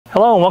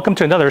Hello and welcome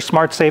to another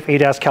SmartSafe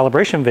ADAS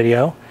calibration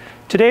video.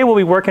 Today we'll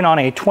be working on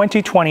a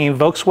 2020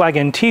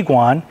 Volkswagen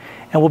Tiguan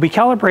and we'll be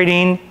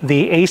calibrating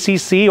the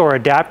ACC or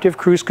Adaptive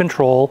Cruise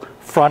Control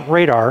front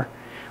radar.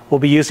 We'll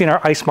be using our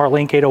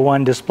iSmartLink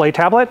 801 display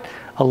tablet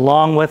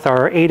along with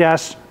our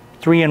ADAS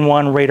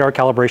 3-in-1 radar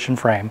calibration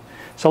frame.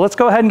 So let's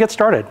go ahead and get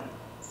started.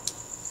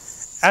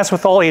 As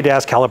with all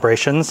ADAS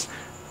calibrations,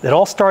 it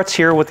all starts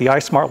here with the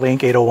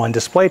iSmartLink 801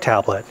 display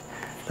tablet.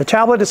 The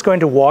tablet is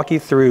going to walk you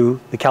through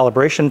the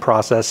calibration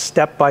process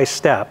step by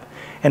step.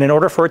 And in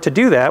order for it to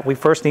do that, we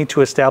first need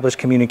to establish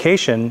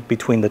communication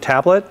between the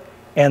tablet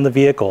and the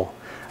vehicle.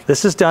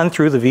 This is done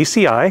through the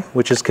VCI,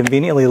 which is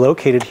conveniently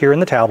located here in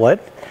the tablet,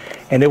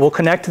 and it will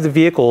connect to the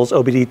vehicle's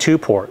OBD2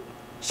 port.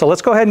 So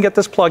let's go ahead and get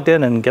this plugged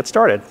in and get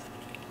started.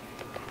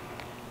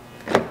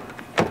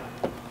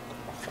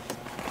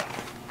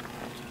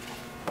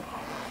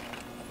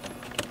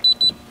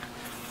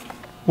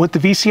 With the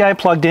VCI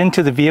plugged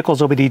into the vehicle's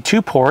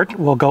OBD2 port,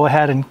 we'll go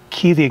ahead and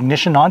key the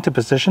ignition on to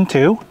position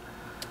 2.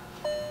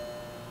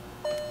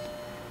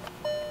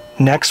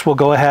 Next, we'll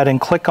go ahead and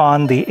click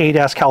on the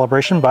ADAS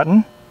calibration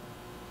button.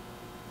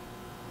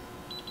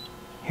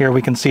 Here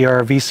we can see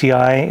our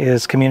VCI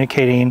is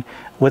communicating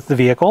with the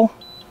vehicle.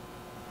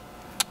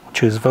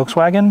 Choose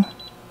Volkswagen.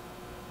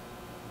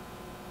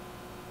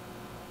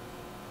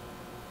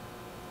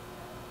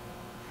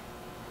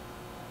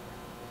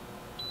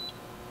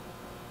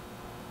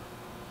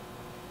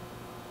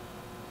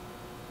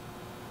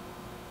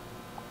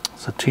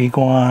 So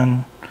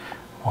Tiguan,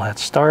 we'll hit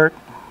start.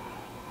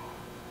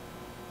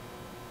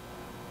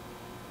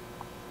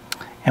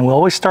 And we'll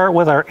always start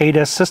with our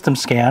ADAS system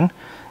scan.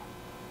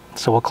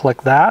 So we'll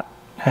click that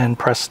and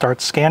press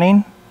start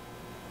scanning.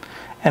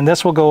 And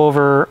this will go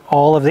over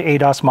all of the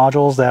ADAS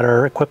modules that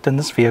are equipped in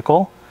this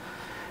vehicle.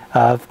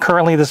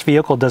 Currently this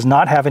vehicle does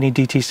not have any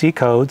DTC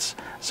codes,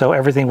 so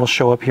everything will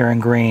show up here in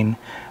green.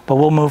 But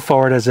we'll move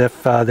forward as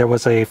if there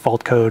was a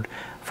fault code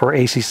for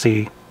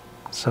ACC.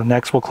 So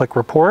next we'll click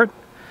report.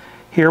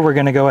 Here we're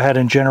going to go ahead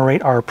and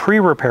generate our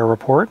pre-repair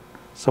report.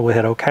 So we'll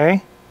hit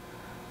OK.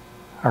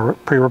 Our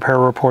pre-repair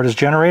report is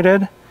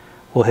generated.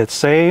 We'll hit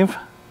save.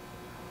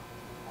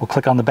 We'll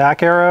click on the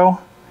back arrow.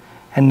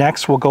 And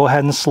next we'll go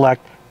ahead and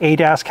select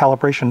ADAS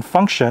calibration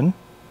function.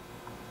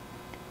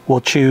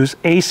 We'll choose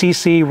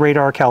ACC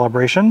Radar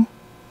Calibration.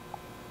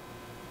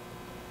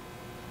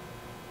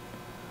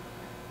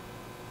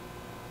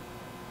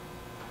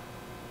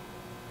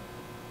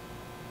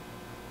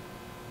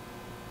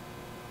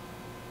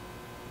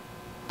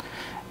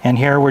 And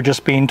here we're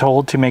just being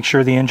told to make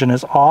sure the engine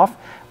is off,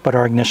 but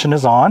our ignition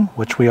is on,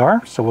 which we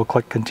are, so we'll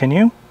click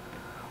continue.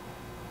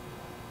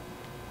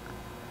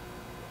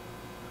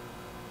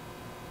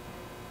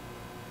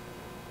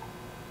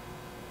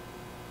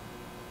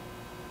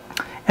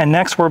 And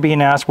next we're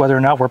being asked whether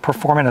or not we're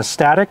performing a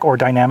static or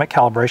dynamic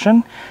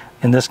calibration.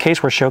 In this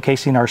case, we're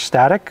showcasing our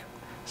static,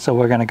 so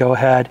we're going to go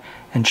ahead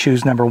and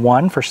choose number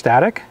 1 for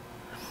static.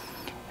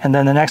 And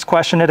then the next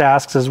question it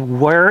asks is,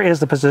 where is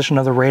the position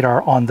of the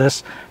radar on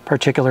this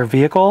particular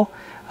vehicle?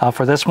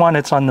 For this one,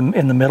 it's in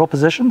the middle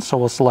position, so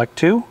we'll select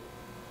 2.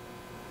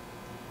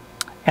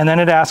 And then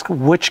it asks,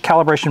 which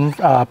calibration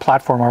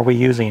platform are we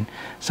using?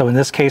 So in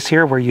this case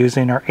here, we're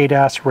using our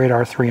ADAS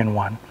Radar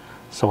 3-in-1.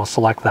 So we'll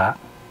select that.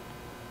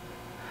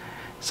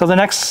 So the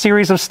next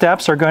series of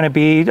steps are going to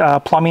be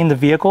plumbing the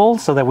vehicle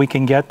so that we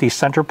can get the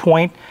center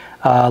point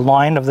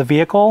line of the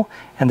vehicle,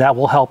 and that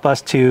will help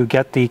us to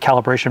get the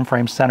calibration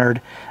frame centered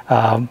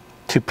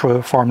to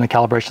perform the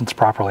calibrations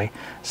properly.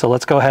 So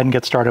let's go ahead and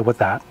get started with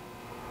that.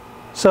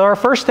 So our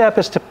first step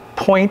is to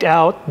point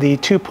out the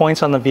 2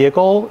 points on the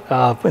vehicle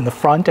in the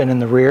front and in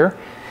the rear.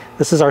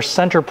 This is our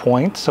center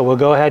point, so we'll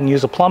go ahead and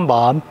use a plumb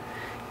bob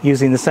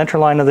using the center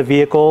line of the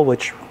vehicle,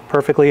 which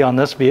perfectly on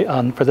this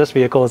for this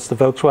vehicle it's the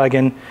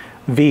Volkswagen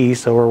V,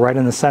 so we're right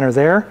in the center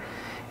there.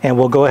 And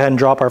we'll go ahead and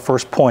drop our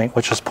first point,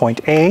 which is point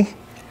A.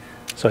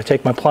 So I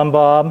take my plumb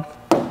bob,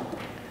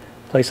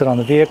 place it on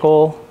the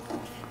vehicle.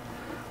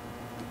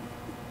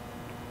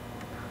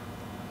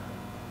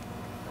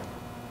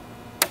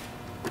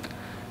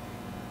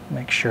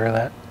 Make sure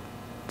that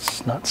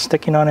it's not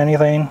sticking on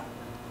anything.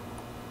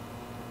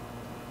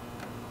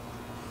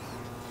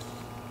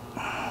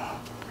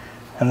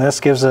 And this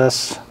gives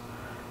us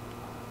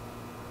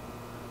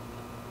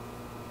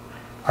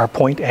our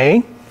point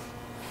A.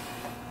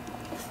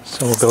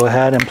 So we'll go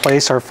ahead and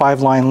place our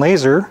 5-line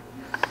laser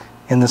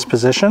in this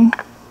position.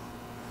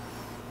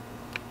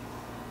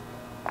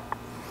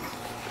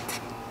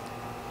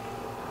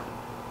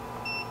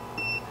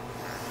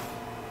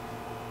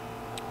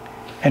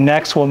 And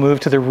next we'll move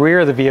to the rear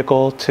of the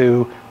vehicle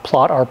to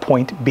plot our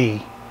point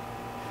B.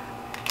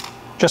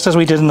 Just as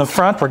we did in the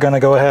front, we're going to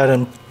go ahead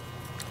and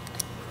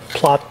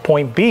plot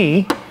point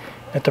B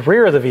at the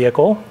rear of the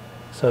vehicle.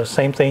 So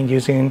same thing,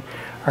 using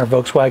our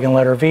Volkswagen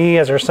letter V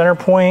as our center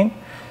point.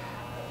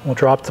 We'll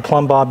drop the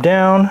plumb bob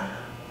down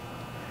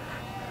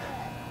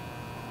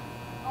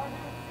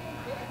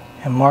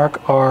and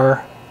mark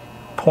our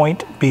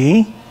point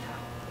B.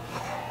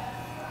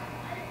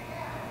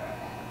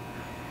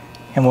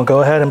 And we'll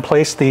go ahead and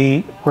place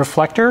the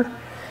reflector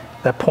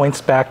that points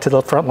back to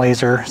the front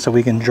laser so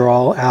we can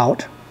draw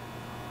out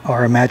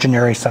our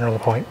imaginary center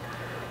point.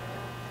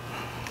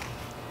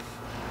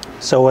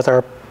 So with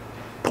our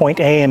point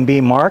A and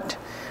B marked,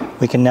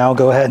 we can now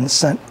go ahead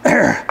and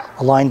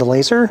align the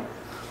laser.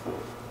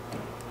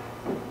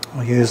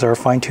 We'll use our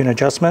fine-tune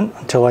adjustment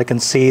until I can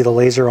see the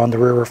laser on the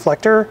rear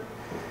reflector.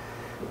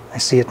 I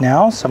see it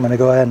now, so I'm going to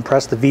go ahead and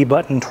press the V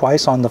button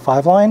twice on the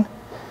 5 line,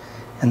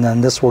 and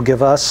then this will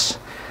give us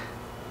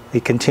the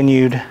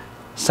continued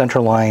center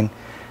line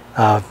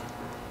so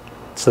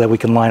that we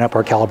can line up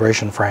our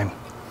calibration frame.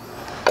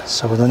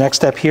 So the next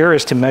step here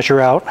is to measure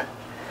out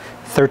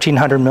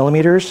 1,300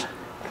 millimeters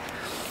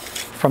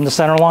from the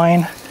center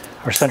line,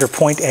 or center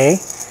point A.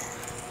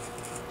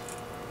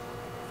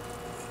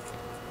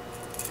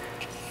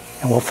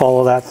 And we'll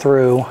follow that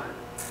through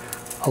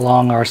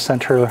along our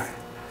center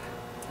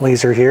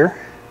laser here.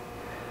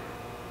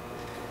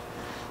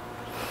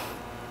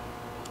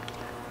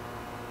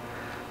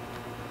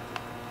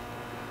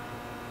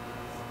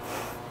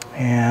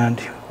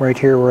 And right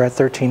here we're at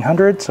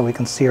 1,300, so we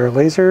can see our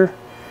laser.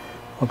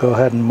 We'll go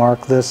ahead and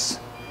mark this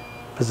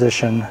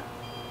position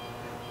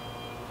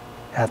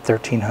at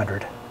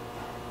 1,300.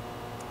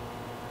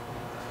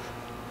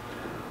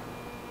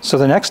 So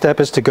the next step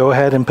is to go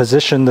ahead and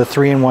position the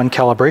 3-in-1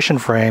 calibration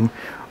frame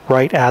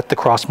right at the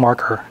cross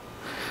marker.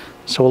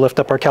 So we'll lift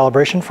up our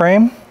calibration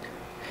frame,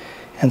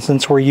 and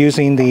since we're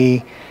using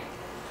the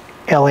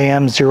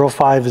LAM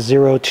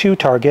 0502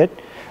 target,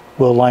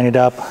 we'll line it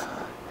up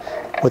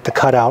with the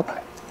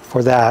cutout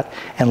for that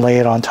and lay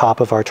it on top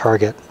of our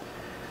target.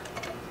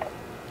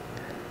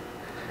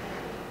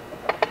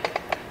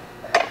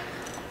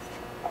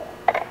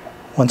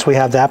 Once we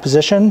have that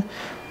position,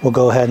 we'll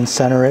go ahead and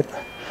center it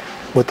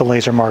with the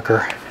laser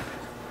marker.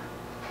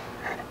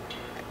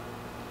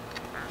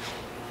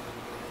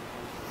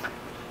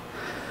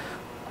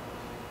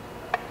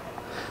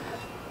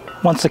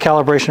 Once the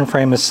calibration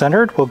frame is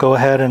centered, we'll go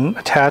ahead and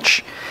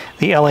attach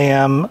the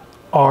LAR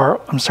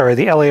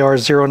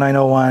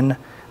 0901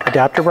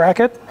 adapter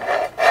bracket.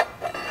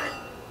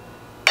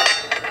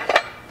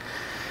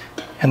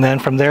 And then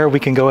from there we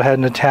can go ahead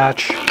and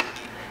attach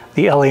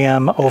the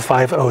LAM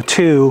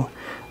 0502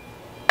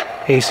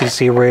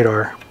 ACC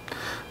radar.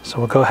 So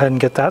we'll go ahead and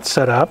get that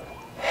set up.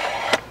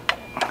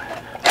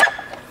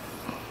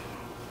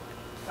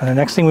 And the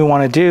next thing we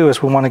want to do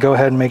is we want to go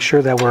ahead and make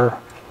sure that we're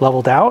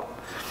leveled out.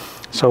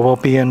 So we'll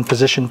be in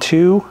position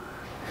 2,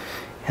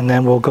 and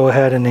then we'll go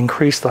ahead and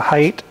increase the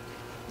height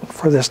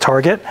for this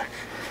target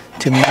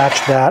to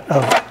match that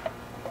of,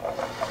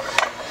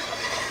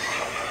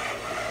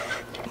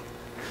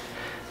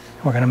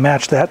 we're going to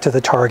match that to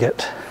the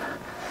target,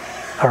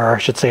 or I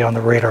should say on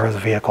the radar of the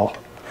vehicle.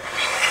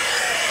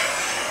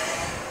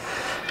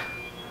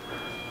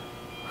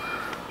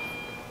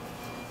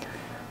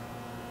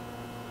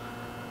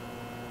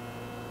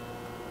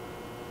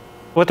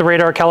 With the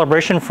radar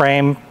calibration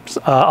frame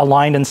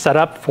aligned and set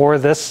up for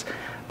this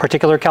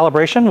particular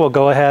calibration, we'll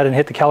go ahead and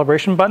hit the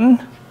calibration button.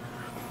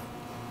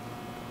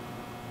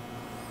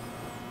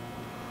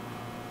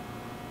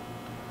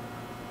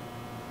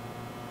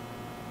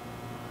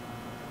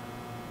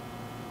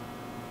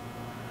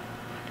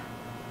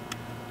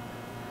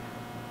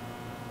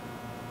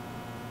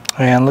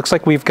 And looks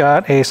like we've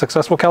got a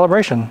successful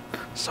calibration.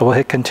 So we'll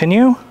hit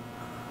continue.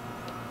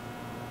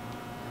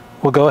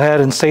 We'll go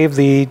ahead and save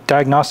the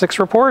diagnostics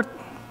report.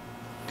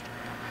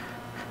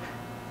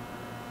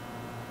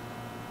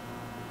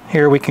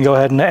 Here we can go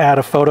ahead and add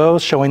a photo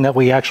showing that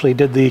we actually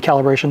did the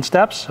calibration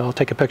steps. So I'll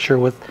take a picture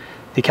with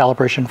the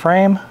calibration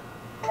frame.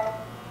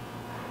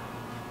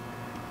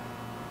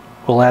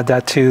 We'll add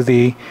that to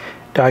the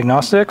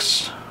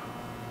diagnostics.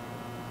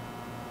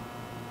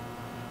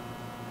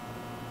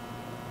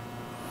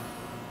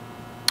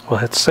 We'll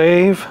hit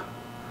save.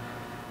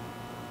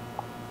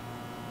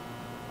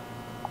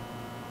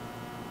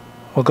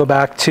 We'll go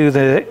back to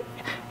the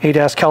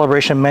ADAS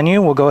calibration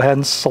menu. We'll go ahead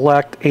and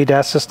select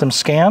ADAS system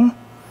scan.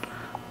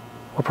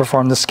 We'll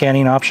perform the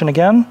scanning option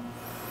again.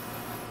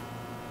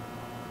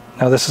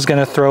 Now this is going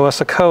to throw us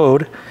a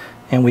code,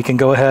 and we can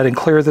go ahead and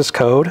clear this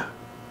code.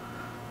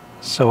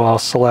 So I'll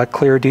select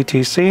clear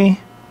DTC.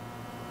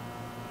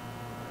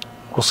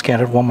 We'll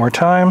scan it one more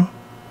time.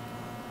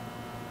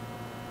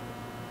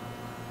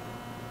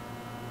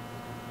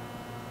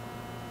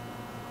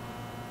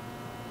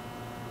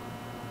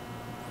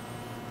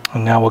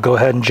 And now we'll go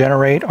ahead and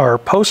generate our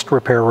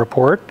post-repair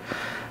report.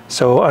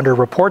 So under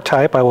report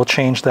type, I will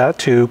change that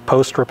to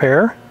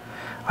post-repair.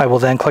 I will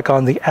then click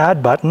on the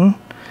add button,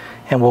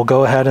 and we'll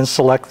go ahead and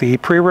select the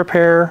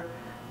pre-repair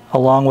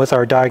along with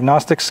our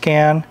diagnostic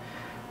scan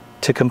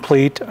to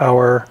complete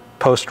our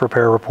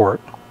post-repair report.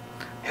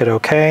 Hit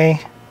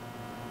OK.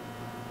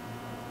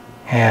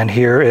 And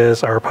here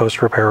is our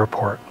post-repair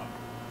report.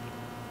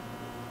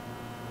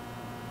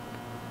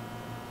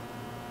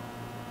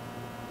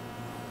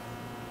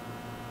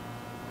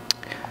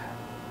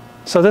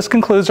 So this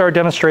concludes our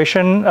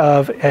demonstration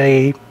of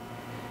a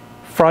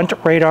front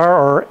radar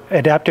or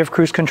adaptive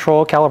cruise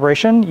control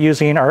calibration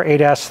using our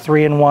ADAS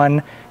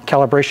 3-in-1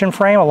 calibration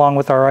frame along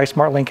with our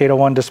iSmartLink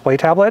 801 display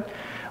tablet.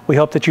 We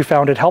hope that you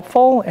found it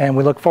helpful, and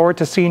we look forward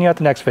to seeing you at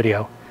the next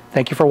video.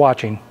 Thank you for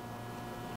watching.